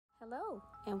Hello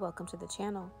and welcome to the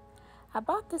channel. I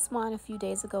bought this wine a few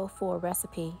days ago for a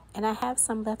recipe and I have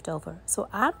some left over, so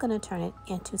I'm going to turn it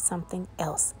into something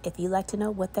else. If you'd like to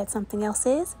know what that something else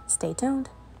is, stay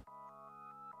tuned.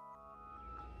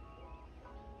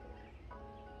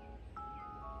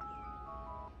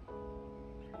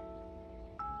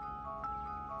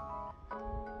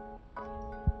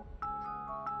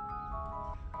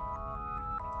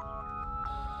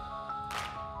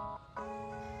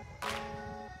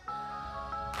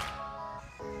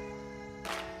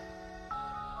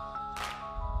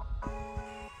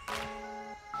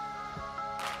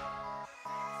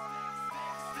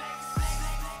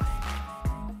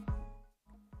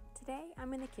 Today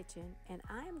I'm in the kitchen and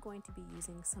I am going to be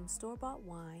using some store-bought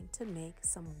wine to make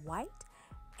some white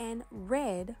and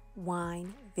red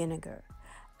wine vinegar.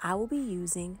 I will be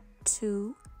using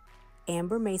 2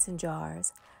 amber mason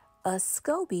jars, a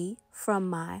SCOBY from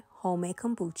my homemade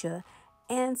kombucha,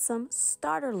 and some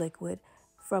starter liquid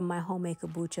from my homemade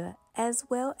kombucha, as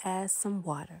well as some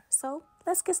water. So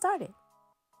let's get started.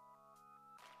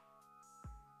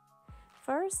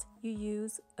 First, you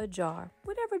use a jar,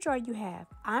 whatever jar you have.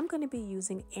 I'm going to be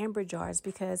using amber jars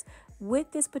because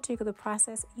with this particular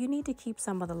process, you need to keep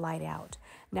some of the light out.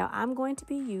 Now, I'm going to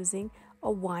be using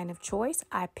a wine of choice.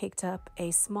 I picked up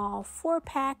a small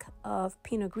 4-pack of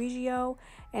Pinot Grigio,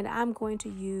 and I'm going to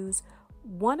use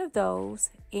one of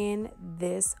those in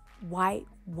this white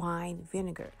wine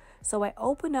vinegar. So I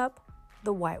open up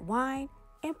the white wine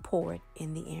and pour it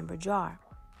in the amber jar.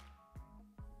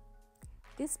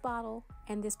 This bottle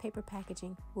and this paper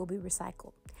packaging will be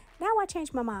recycled. Now I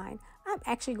changed my mind. I'm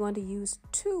actually going to use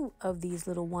 2 of these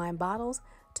little wine bottles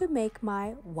to make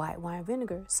my white wine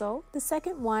vinegar. So the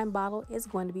second wine bottle is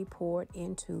going to be poured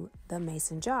into the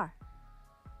mason jar.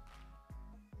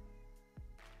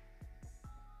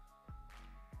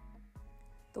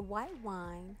 The white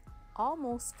wine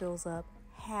almost fills up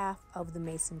half of the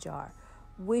mason jar,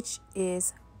 which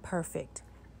is perfect.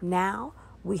 Now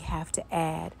we have to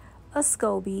add a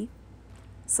SCOBY,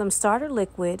 some starter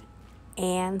liquid,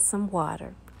 and some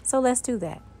water. So let's do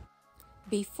that.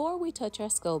 Before we touch our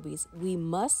SCOBYs, we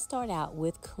must start out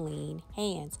with clean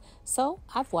hands. So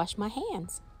I've washed my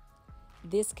hands.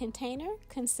 This container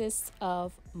consists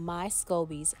of my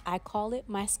SCOBYs. I call it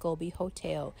my SCOBY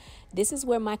Hotel. This is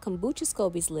where my kombucha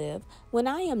SCOBYs live when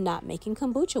I am not making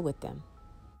kombucha with them.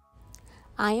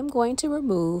 I am going to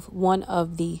remove one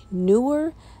of the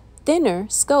newer thinner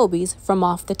SCOBYs from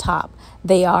off the top.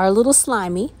 They are a little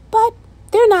slimy, but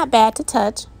they're not bad to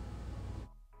touch.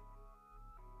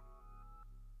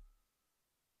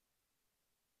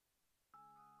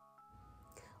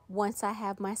 Once I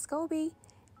have my SCOBY,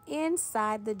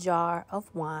 inside the jar of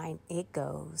wine it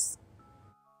goes.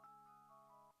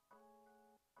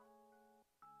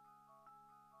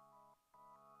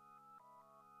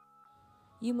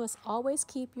 You must always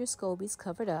keep your SCOBYs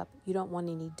covered up. You don't want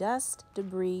any dust,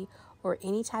 debris, or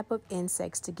any type of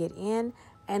insects to get in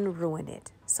and ruin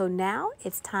it. So now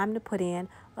it's time to put in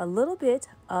a little bit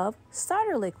of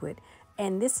starter liquid.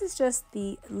 And this is just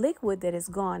the liquid that has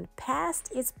gone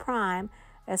past its prime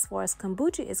as far as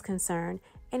kombucha is concerned,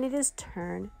 and it is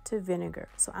turned to vinegar.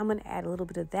 So I'm going to add a little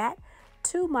bit of that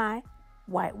to my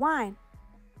white wine.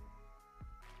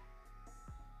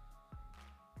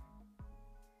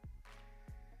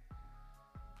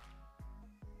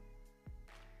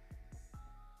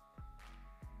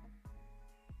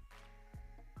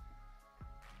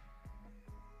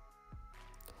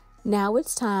 Now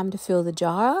it's time to fill the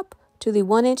jar up to the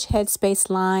 1-inch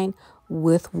headspace line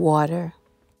with water.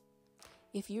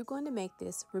 If you're going to make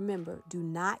this, remember, do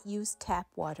not use tap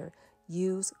water.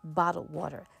 Use bottled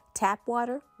water. Tap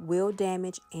water will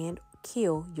damage and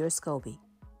kill your SCOBY.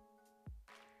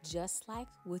 Just like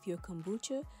with your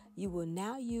kombucha, you will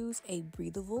now use a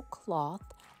breathable cloth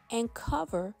and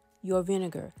cover your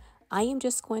vinegar. I am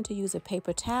just going to use a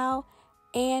paper towel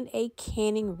and a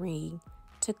canning ring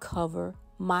to cover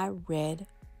my red,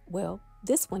 well,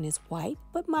 this one is white,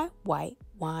 but my white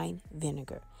wine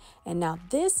vinegar. And now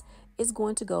this is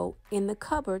going to go in the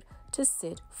cupboard to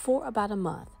sit for about a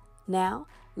month. Now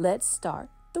let's start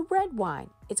the red wine.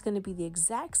 It's going to be the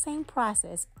exact same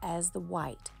process as the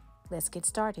white. Let's get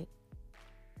started.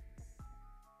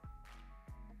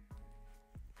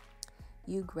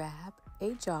 You grab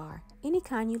a jar, any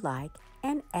kind you like,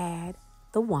 and add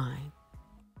the wine.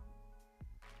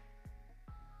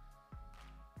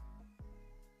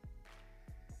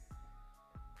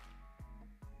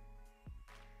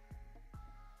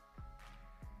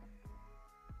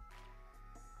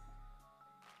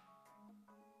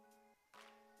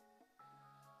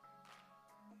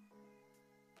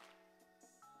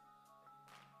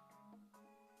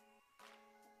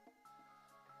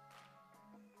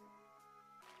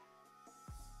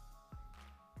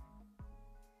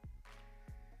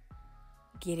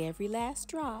 Get every last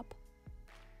drop.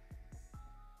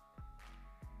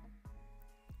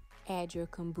 Add your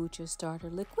kombucha starter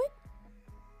liquid.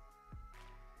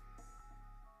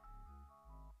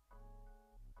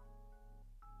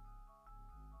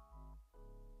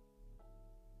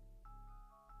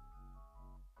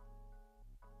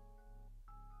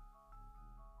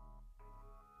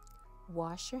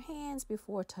 Wash your hands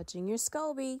before touching your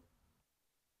SCOBY.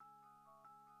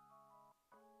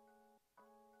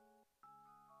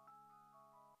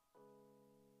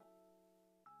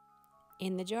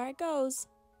 In the jar it goes.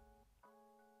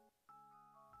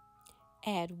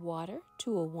 Add water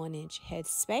to a 1-inch head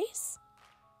space.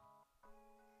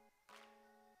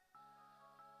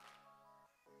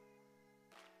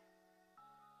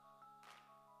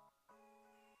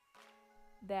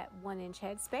 That 1-inch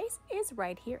head space is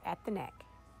right here at the neck.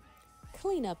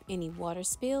 Clean up any water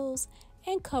spills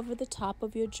and cover the top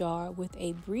of your jar with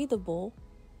a breathable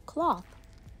cloth.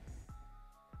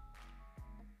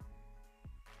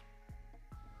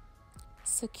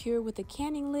 Secure with a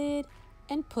canning lid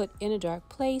and put in a dark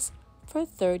place for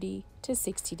 30 to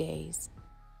 60 days.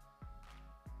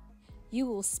 You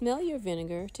will smell your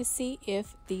vinegar to see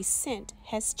if the scent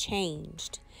has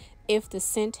changed. If the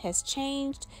scent has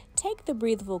changed, take the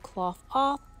breathable cloth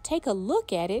off, take a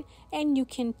look at it, and you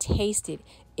can taste it.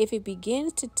 If it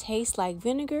begins to taste like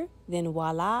vinegar, then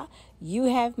voila, you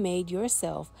have made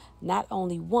yourself not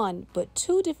only one, but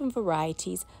 2 different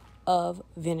varieties of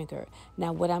vinegar.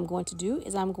 Now what I'm going to do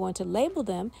is I'm going to label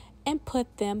them and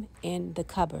put them in the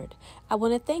cupboard. I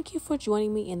want to thank you for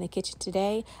joining me in the kitchen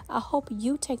today. I hope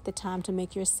you take the time to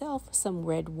make yourself some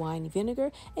red wine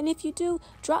vinegar, and if you do,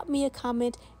 drop me a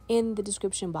comment in the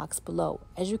description box below.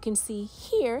 As you can see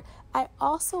here, I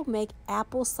also make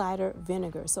apple cider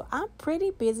vinegar, so I'm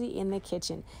pretty busy in the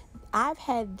kitchen. I've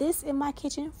had this in my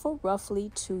kitchen for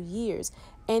roughly 2 years,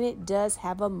 and it does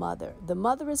have a mother. The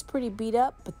mother is pretty beat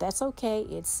up, but that's okay.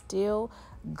 It's still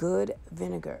good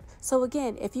vinegar. So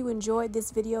again, if you enjoyed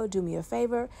this video, do me a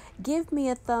favor, give me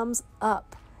a thumbs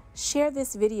up, share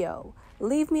this video,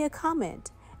 leave me a comment,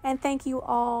 and thank you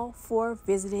all for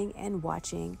visiting and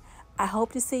watching. I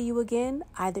hope to see you again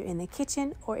either in the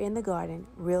kitchen or in the garden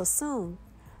real soon.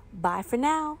 Bye for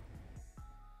now.